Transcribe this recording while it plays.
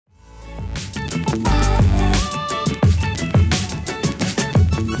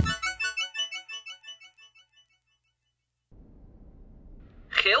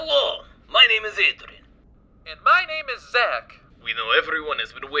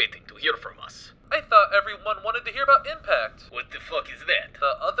has been waiting to hear from us. I thought everyone wanted to hear about Impact. What the fuck is that?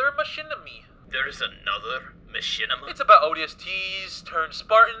 The other Machinima. There's another Machinima? It's about ODSTs turned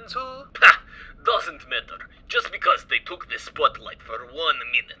Spartans who... Ha! Doesn't matter. Just because they took the spotlight for 1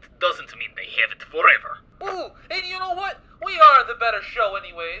 minute doesn't mean they have it forever. Ooh, and you know what? We are the better show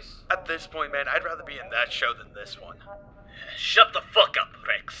anyways. At this point, man, I'd rather be in that show than this one. Shut the fuck up,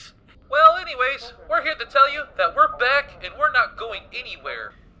 Rex. Well, anyways, we're here to tell you that we're back and we're not going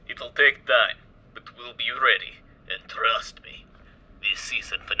anywhere. It'll take time, but we'll be ready. And trust me, this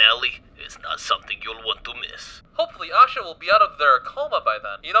season finale is not something you'll want to miss. Hopefully Asha will be out of their coma by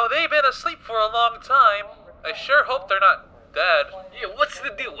then. You know, they've been asleep for a long time. I sure hope they're not dead. Yeah, what's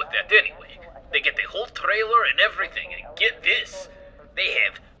the deal with that anyway? They get the whole trailer and everything, and get this, they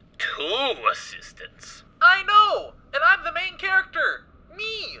have 2 assistants. I know! And I'm the main character!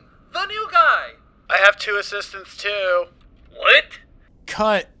 Me! The new guy! I have 2 assistants too. What?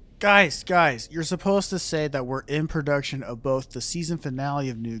 Cut! Guys, you're supposed to say that we're in production of both the season finale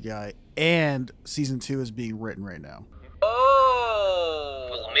of New Guy and season 2 is being written right now. Oh!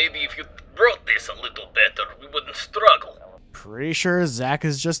 Well, maybe if you wrote this a little better, we wouldn't struggle. Pretty sure Zach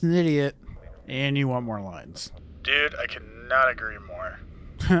is just an idiot. And you want more lines. Dude, I could not agree more.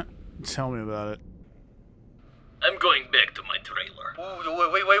 Tell me about it. I'm going back to my trailer.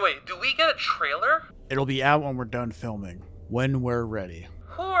 Ooh, wait. Do we get a trailer? It'll be out when we're done filming. When we're ready.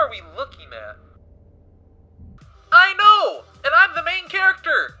 Who are we looking at? I know! And I'm the main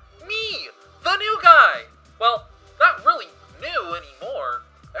character! Me! The new guy! Well, not really new anymore.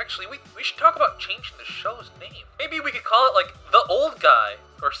 Actually, we should talk about changing the show's name. Maybe we could call it, like, The Old Guy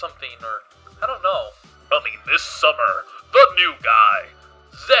or something, or... I don't know. Coming this summer, The New Guy,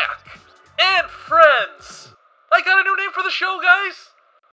 Zach, and Friends! I got a new name for the show, guys!